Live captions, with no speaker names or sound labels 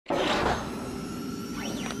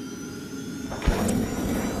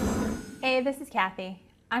Hey, this is Kathy.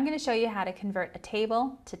 I'm going to show you how to convert a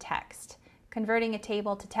table to text. Converting a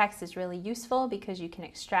table to text is really useful because you can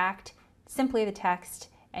extract simply the text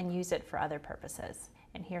and use it for other purposes.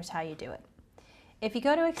 And here's how you do it. If you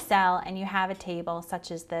go to Excel and you have a table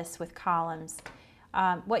such as this with columns,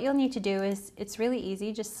 what you'll need to do is, it's really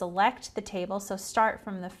easy, just select the table. So start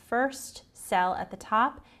from the first cell at the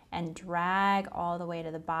top and drag all the way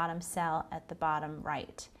to the bottom cell at the bottom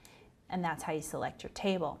right. And that's how you select your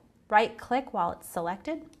table. Right click while it's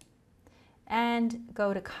selected and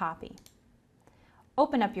go to copy.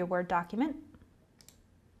 Open up your Word document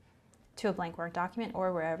to a blank Word document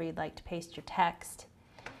or wherever you'd like to paste your text.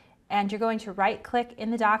 And you're going to right click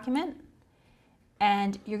in the document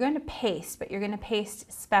and you're going to paste, but you're going to paste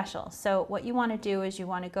special. So what you want to do is you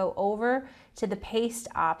want to go over to the paste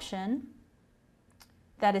option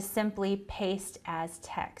that is simply paste as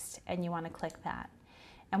text, and you want to click that.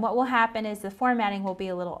 And what will happen is the formatting will be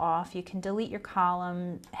a little off. You can delete your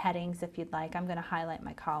column headings if you'd like. I'm going to highlight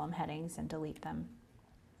my column headings and delete them.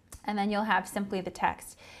 And then you'll have simply the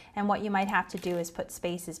text. And what you might have to do is put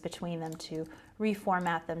spaces between them to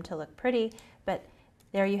reformat them to look pretty. But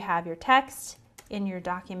there you have your text in your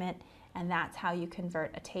document, and that's how you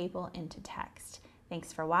convert a table into text.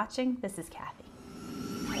 Thanks for watching. This is Kathy.